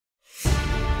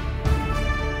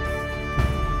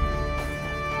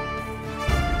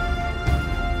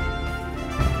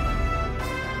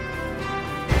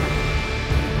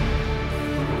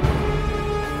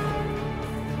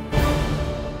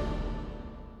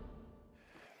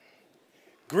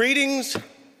Greetings,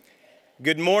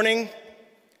 good morning,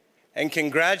 and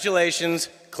congratulations,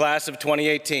 class of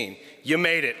 2018. You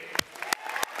made it.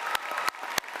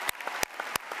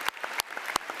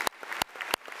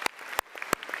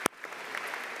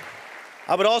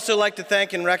 I would also like to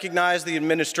thank and recognize the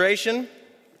administration,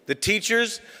 the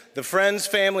teachers, the friends,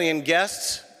 family, and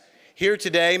guests here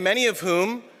today, many of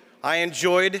whom I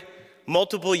enjoyed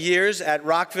multiple years at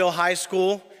Rockville High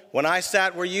School when I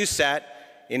sat where you sat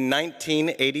in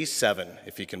 1987,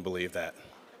 if you can believe that.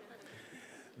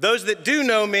 Those that do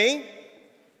know me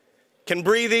can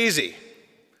breathe easy.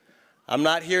 I'm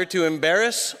not here to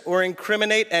embarrass or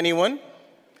incriminate anyone,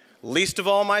 least of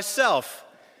all myself,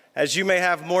 as you may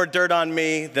have more dirt on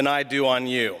me than I do on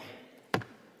you.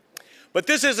 But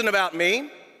this isn't about me,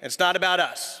 it's not about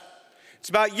us. It's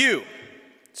about you.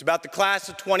 It's about the class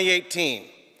of 2018.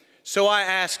 So I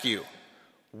ask you,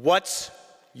 what's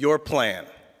your plan?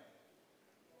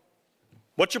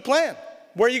 What's your plan?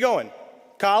 Where are you going?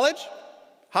 College?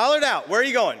 Holler it out. Where are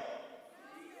you going?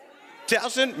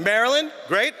 Towson, Maryland?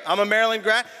 Great. I'm a Maryland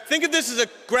grad. Think of this as a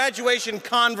graduation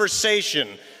conversation,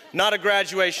 not a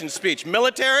graduation speech.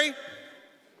 Military?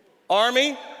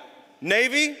 Army?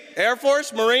 Navy? Air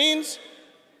Force? Marines?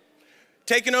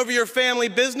 Taking over your family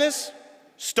business?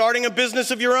 Starting a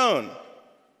business of your own?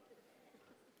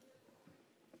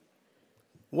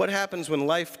 What happens when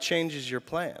life changes your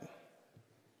plan?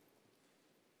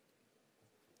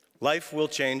 Life will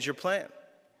change your plan,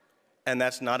 and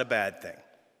that's not a bad thing.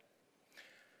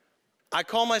 I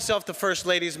call myself the First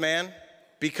Lady's man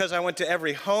because I went to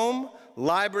every home,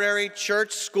 library,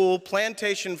 church, school,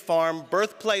 plantation farm,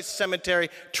 birthplace, cemetery,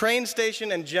 train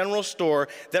station, and general store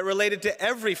that related to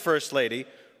every First Lady,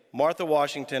 Martha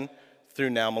Washington,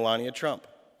 through now Melania Trump.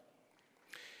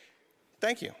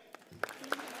 Thank you.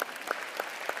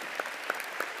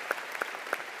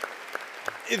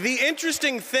 The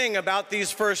interesting thing about these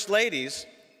First Ladies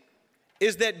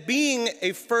is that being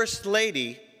a First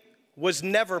Lady was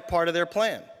never part of their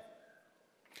plan.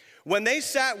 When they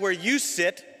sat where you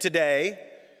sit today,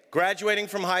 graduating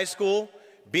from high school,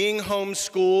 being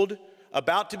homeschooled,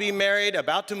 about to be married,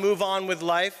 about to move on with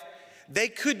life, they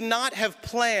could not have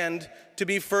planned to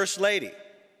be First Lady.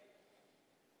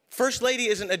 First Lady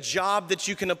isn't a job that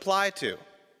you can apply to.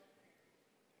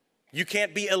 You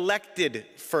can't be elected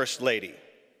First Lady.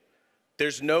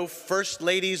 There's no First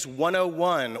Ladies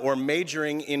 101 or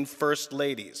majoring in First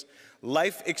Ladies.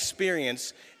 Life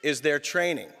experience is their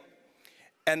training.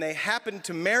 And they happened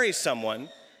to marry someone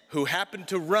who happened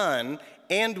to run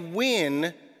and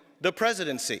win the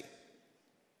presidency.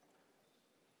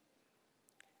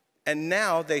 And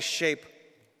now they shape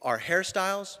our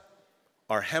hairstyles,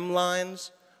 our hemlines,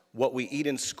 what we eat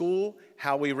in school,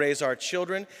 how we raise our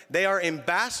children. They are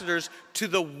ambassadors to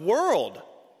the world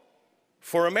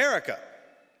for America.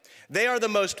 They are the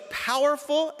most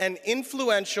powerful and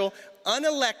influential,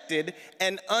 unelected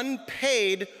and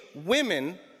unpaid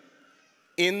women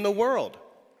in the world.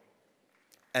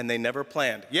 And they never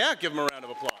planned. Yeah, give them a round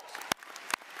of applause.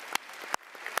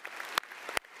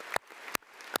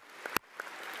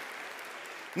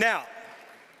 Now,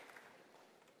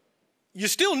 you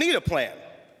still need a plan.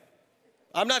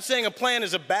 I'm not saying a plan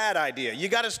is a bad idea. You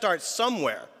got to start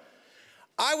somewhere.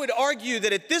 I would argue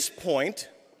that at this point,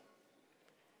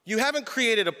 you haven't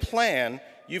created a plan,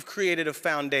 you've created a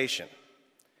foundation.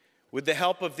 With the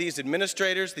help of these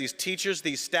administrators, these teachers,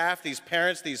 these staff, these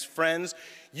parents, these friends,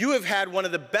 you have had one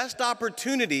of the best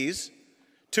opportunities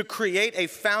to create a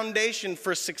foundation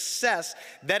for success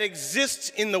that exists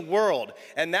in the world.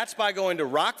 And that's by going to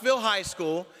Rockville High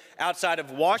School outside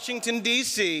of Washington,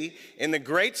 D.C., in the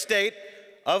great state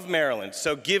of Maryland.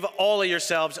 So give all of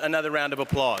yourselves another round of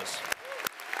applause.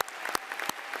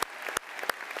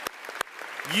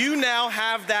 You now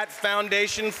have that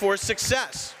foundation for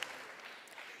success.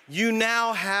 You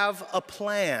now have a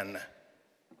plan.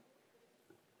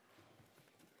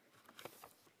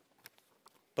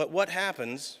 But what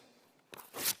happens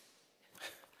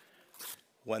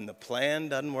when the plan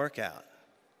doesn't work out?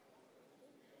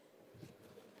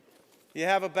 You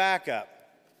have a backup.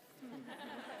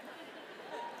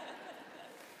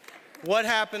 What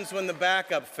happens when the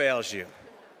backup fails you?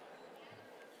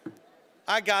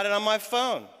 I got it on my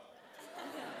phone.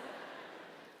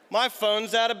 My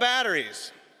phone's out of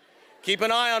batteries. Keep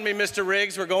an eye on me, Mr.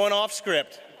 Riggs, we're going off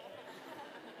script.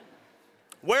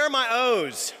 Where are my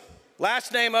O's?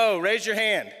 Last name O, raise your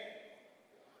hand.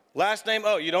 Last name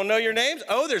O, you don't know your names?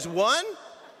 Oh, there's one?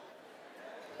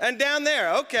 And down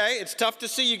there, okay, it's tough to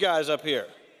see you guys up here.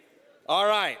 All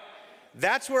right,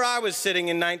 that's where I was sitting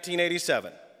in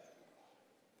 1987.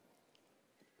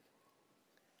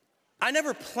 I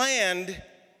never planned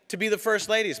to be the First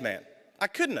Lady's man. I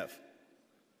couldn't have.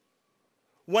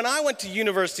 When I went to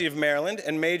University of Maryland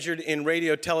and majored in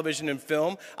radio, television, and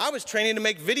film, I was training to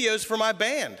make videos for my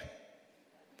band.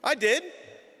 I did.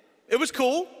 It was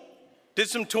cool. Did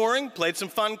some touring, played some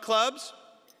fun clubs.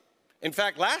 In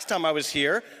fact, last time I was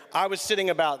here, I was sitting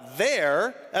about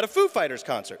there at a Foo Fighters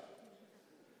concert.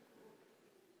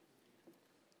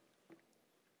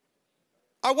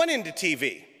 I went into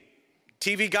TV.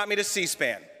 TV got me to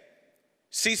C-SPAN.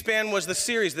 C-SPAN was the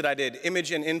series that I did,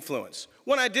 Image and Influence.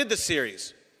 When I did the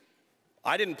series,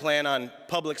 I didn't plan on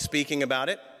public speaking about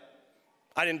it.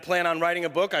 I didn't plan on writing a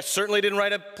book. I certainly didn't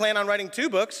plan on writing 2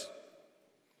 books.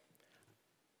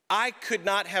 I could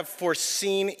not have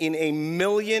foreseen in a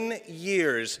million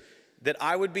years that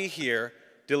I would be here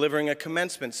delivering a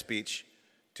commencement speech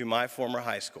to my former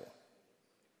high school.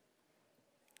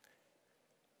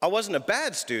 I wasn't a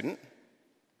bad student,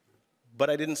 but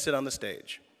I didn't sit on the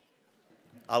stage.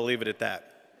 I'll leave it at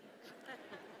that.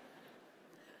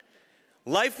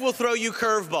 Life will throw you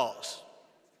curveballs.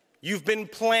 You've been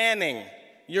planning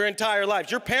your entire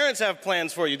life. Your parents have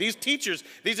plans for you. These teachers,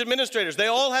 these administrators, they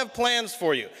all have plans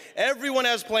for you. Everyone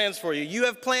has plans for you. You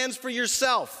have plans for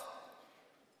yourself.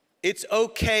 It's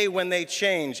okay when they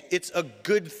change. It's a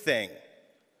good thing.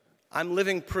 I'm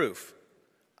living proof.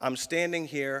 I'm standing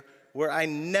here where I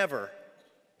never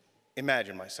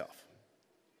imagined myself.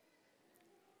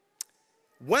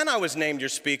 When I was named your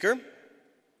speaker,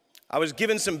 I was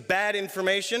given some bad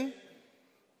information,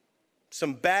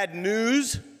 some bad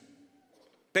news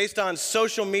based on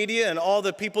social media and all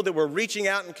the people that were reaching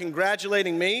out and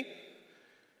congratulating me.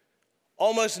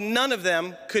 Almost none of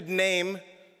them could name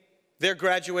their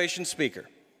graduation speaker.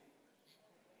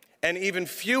 And even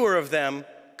fewer of them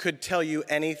could tell you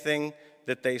anything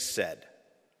that they said.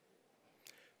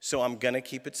 So I'm gonna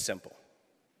keep it simple.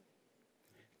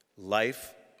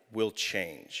 Life will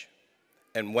change.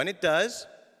 And when it does,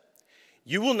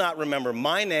 you will not remember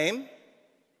my name.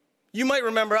 You might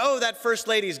remember, oh, that First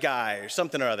Lady's guy or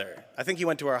something or other. I think he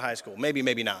went to our high school. Maybe,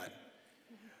 maybe not.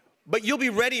 But you'll be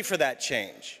ready for that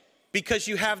change because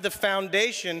you have the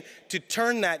foundation to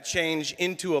turn that change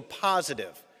into a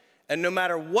positive. And no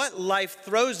matter what life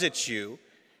throws at you,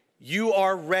 you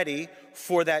are ready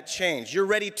for that change. You're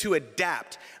ready to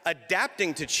adapt.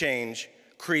 Adapting to change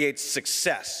creates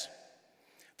success.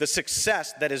 The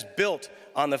success that is built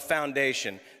on the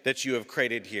foundation that you have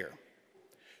created here.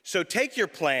 So take your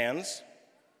plans,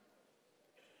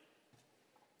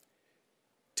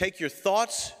 take your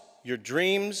thoughts, your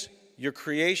dreams, your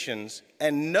creations,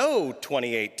 and know,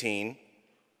 2018,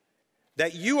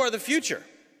 that you are the future.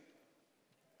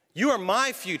 You are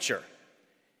my future.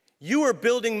 You are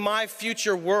building my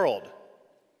future world.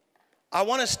 I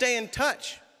want to stay in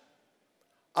touch.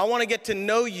 I want to get to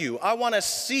know you. I want to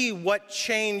see what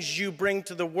change you bring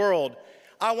to the world.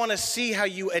 I want to see how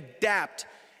you adapt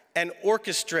and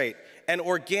orchestrate and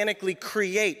organically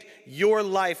create your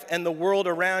life and the world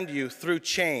around you through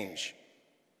change.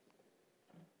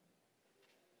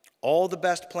 All the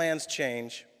best plans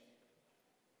change.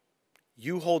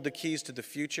 You hold the keys to the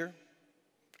future.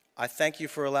 I thank you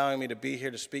for allowing me to be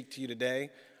here to speak to you today.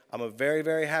 I'm a very,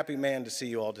 very happy man to see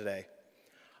you all today.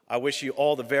 I wish you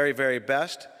all the very, very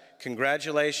best.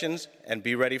 Congratulations, and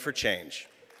be ready for change.